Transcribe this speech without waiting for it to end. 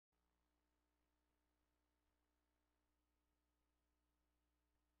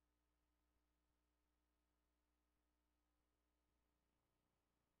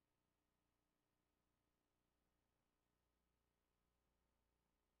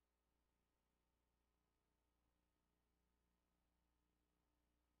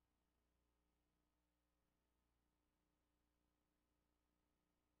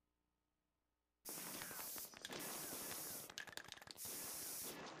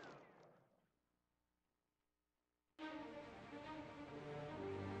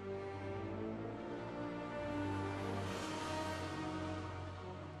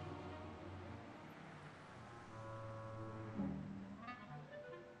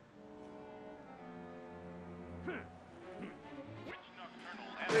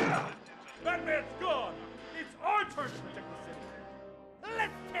Batman's gone! It's our turn to protect the city!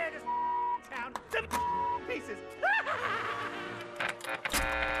 Let's tear this town to pieces!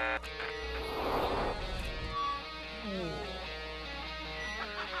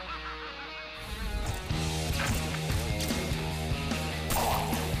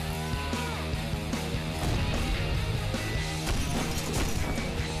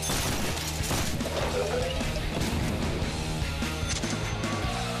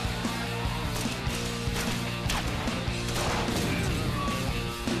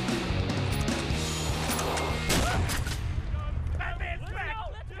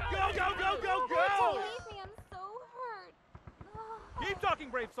 Keep talking,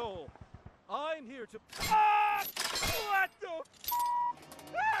 brave soul. I'm here to. Ah! What the?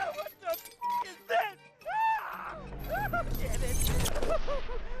 Ah! What the is this? Ah! Damn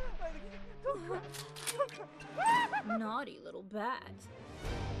it! Naughty little bat.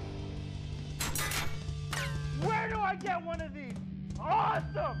 Where do I get one of these?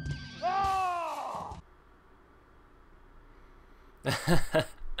 Awesome! Oh!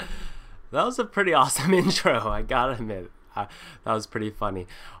 That was a pretty awesome intro, I gotta admit. That was pretty funny.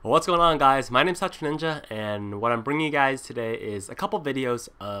 Well, what's going on, guys? My name's Ninja, and what I'm bringing you guys today is a couple videos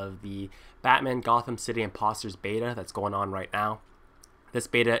of the Batman Gotham City Impostors beta that's going on right now. This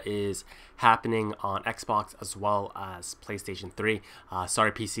beta is happening on Xbox as well as PlayStation 3.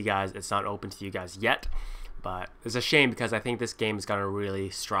 Sorry, PC guys, it's not open to you guys yet. But it's a shame because I think this game is going to really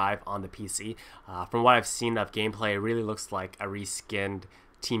strive on the PC. From what I've seen of gameplay, it really looks like a reskinned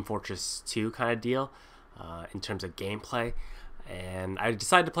Team Fortress 2 kind of deal in terms of gameplay. And I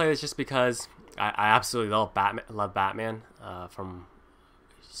decided to play this just because I absolutely love Batman. From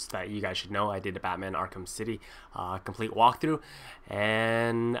that you guys should know, I did a Batman Arkham City complete walkthrough.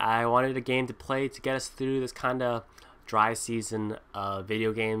 And I wanted a game to play to get us through this kind of dry season of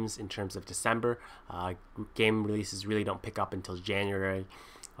video games in terms of December. Game releases really don't pick up until January.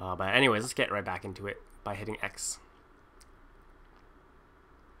 But anyways, let's get right back into it by hitting X.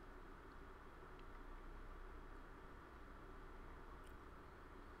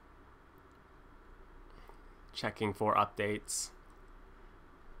 Checking for updates.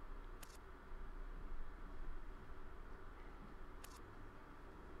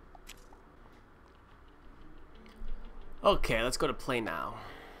 Okay, let's go to play now.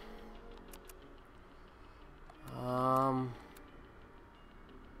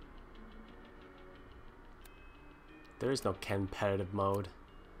 There is no competitive mode.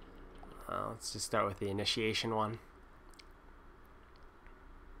 Let's just start with the initiation one.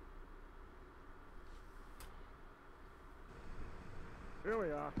 Here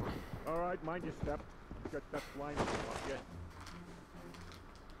we are. All right, mind your step. Got that blind up yet.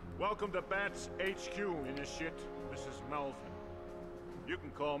 Welcome to Bat's HQ in this shit. This is Melvin. You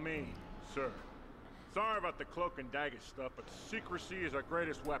can call me sir. Sorry about the cloak and dagger stuff, but secrecy is our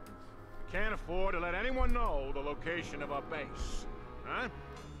greatest weapon. We can't afford to let anyone know the location of our base. Huh?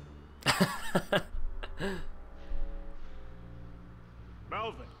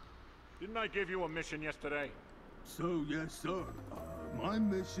 Melvin, didn't I give you a mission yesterday? So, yes, sir. My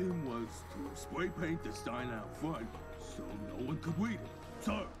mission was to spray paint the sign out front so no one could read it,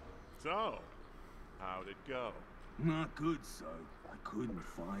 sir. So, how'd it go? Not good, sir. I couldn't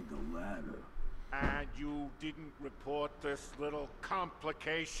find the ladder. And you didn't report this little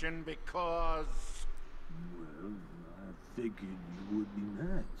complication because... Well, I figured you would be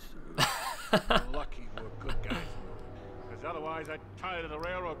mad, sir. Lucky we're good guys. Because otherwise I'd tie to the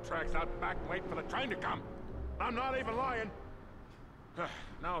railroad tracks out back and wait for the train to come. I'm not even lying.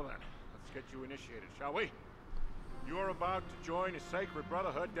 Now then, let's get you initiated, shall we? You're about to join a sacred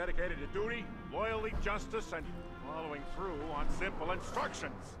brotherhood dedicated to duty, loyalty, justice, and following through on simple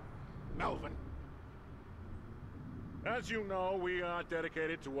instructions. Melvin. As you know, we are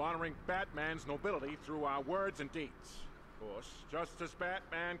dedicated to honoring Batman's nobility through our words and deeds. Of course, just as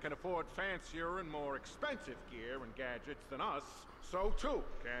Batman can afford fancier and more expensive gear and gadgets than us, so too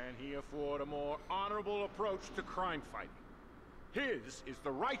can he afford a more honorable approach to crime fighting. His is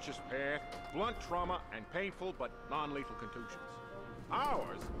the righteous path of blunt trauma and painful but non-lethal contusions.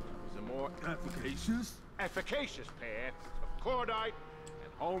 Ours is a more efficacious path of cordite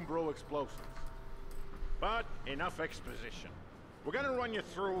and homebrew explosives. But enough exposition. We're gonna run you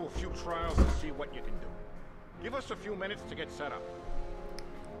through a few trials and see what you can do. Give us a few minutes to get set up.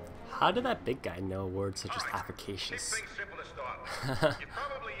 How did that big guy know words such as efficacious? Keep things simple to start with. You've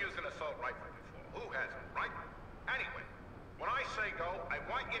probably used an assault rifle before. Who hasn't, right? Anyway, when I say go, I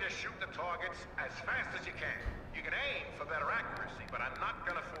want you to shoot the targets as fast as you can. You can aim for better accuracy, but I'm not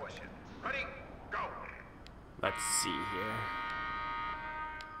gonna force you. Ready? Go! Let's see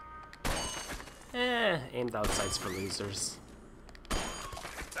here. Aimed outsides for losers.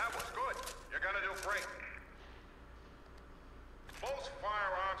 That was good. You're gonna do great. Most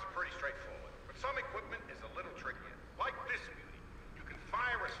firearms are pretty straightforward, but some equipment is a little trickier. Like this beauty. You can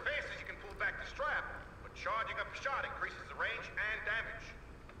fire as fast as you can pull back the strap, but charging up a shot increases the range and damage.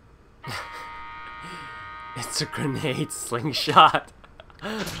 It's a grenade slingshot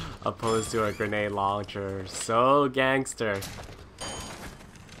opposed to a grenade launcher. So gangster.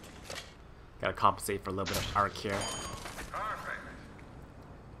 Gotta compensate for a little bit of arc here. Perfect.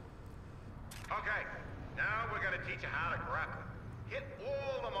 Okay, now we're gonna teach you how to grapple. Hit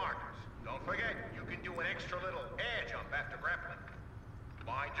all the markers. Don't forget, you can do an extra little air jump after grappling.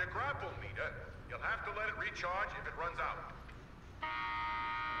 Mind your grapple meter. You'll have to let it recharge if it runs out.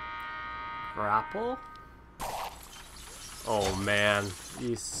 Grapple? Oh man,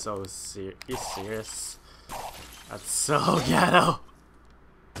 he's so serious. That's so ghetto.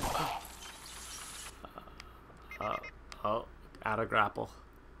 Oh, out of grapple.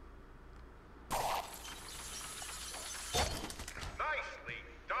 Nicely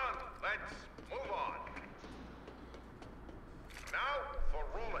done. Let's move on. Now for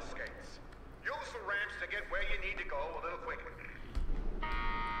roller skates. Use the ramps to get where you need to go a little quicker.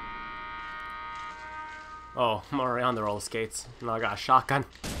 Oh, I'm already on the roller skates. Now I got a shotgun.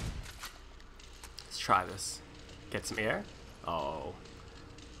 Let's try this. Get some air? Oh,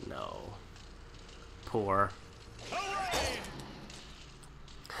 no. Poor.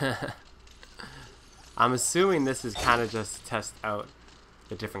 I'm assuming this is kind of just to test out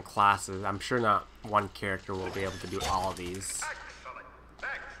the different classes. I'm sure not one character will be able to do all of these. Excellent.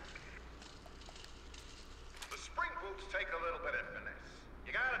 Next. The spring boots take a little bit of finesse.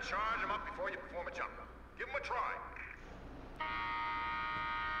 You gotta charge them up before you perform a jump. Give them a try.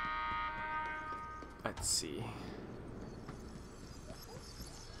 Let's see.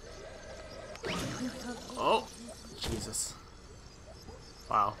 Oh, Jesus.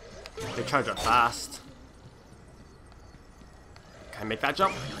 Wow. They charge up fast. Can I make that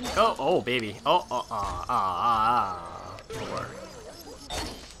jump? Oh, baby. Poor. Good work.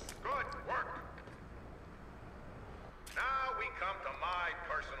 Now we come to my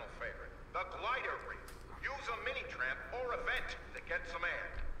personal favorite, the glider rig. Use a mini tramp or a vent to get some air.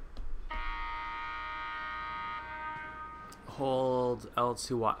 Hold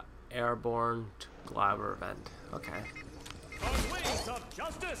L2 while airborne to glider event. Okay. On wings of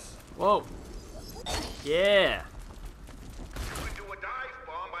justice. Whoa. Yeah. You can do a dive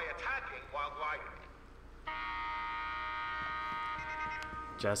bomb by attacking while gliding.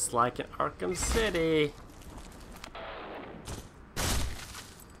 Just like in Arkham City.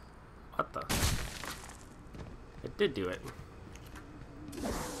 What the? It did do it.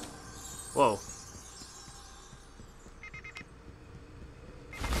 Whoa.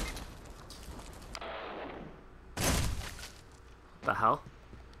 The hell?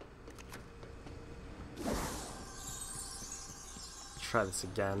 Try this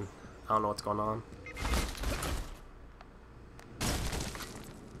again. I don't know what's going on.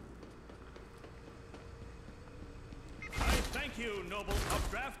 I thank you, noble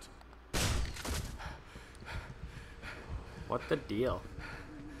updraft. What the deal?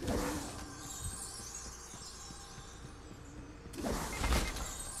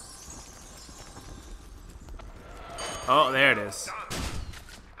 Oh, there it is.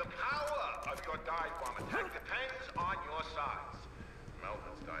 The power of your dive bomb attack depends on your size.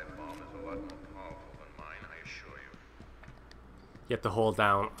 Melvin's dive bomb is a lot more powerful than mine, I assure you. You have to hold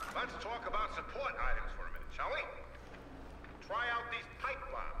down. Let's talk about support items for a minute, shall we? Try out these pipe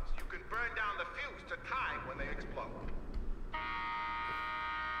bombs. You can burn down the fuse to time when they explode.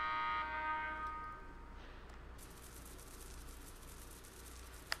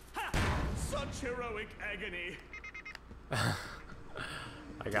 Ha! Such heroic agony. I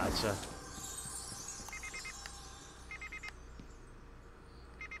gotcha.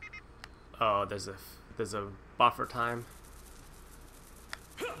 Oh, there's a buffer time.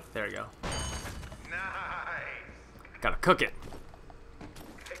 There you go. Nice. Gotta cook it.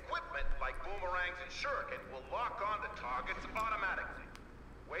 Equipment like boomerangs and shuriken will lock on the targets automatically.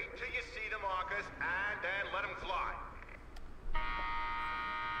 Wait till you see the markers and then let them fly.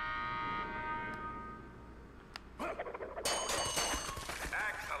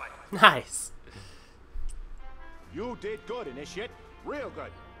 Excellent. Nice. You did good, Initiate. Real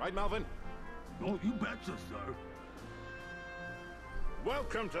good. Right, Melvin? Oh, you betcha, sir.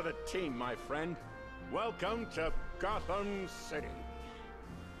 Welcome to the team, my friend. Welcome to Gotham City.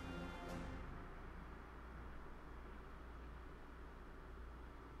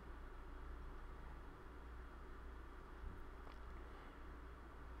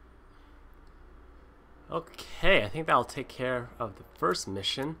 Okay, I think that'll take care of the first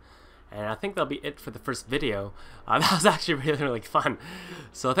mission. And I think that'll be it for the first video. That was actually really fun.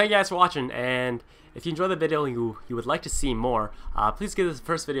 So thank you guys for watching, and if you enjoyed the video and you would like to see more, please give this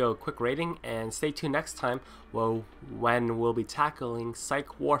first video a quick rating, and stay tuned next time when we'll be tackling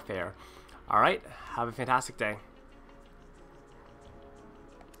Psych Warfare. Alright, have a fantastic day.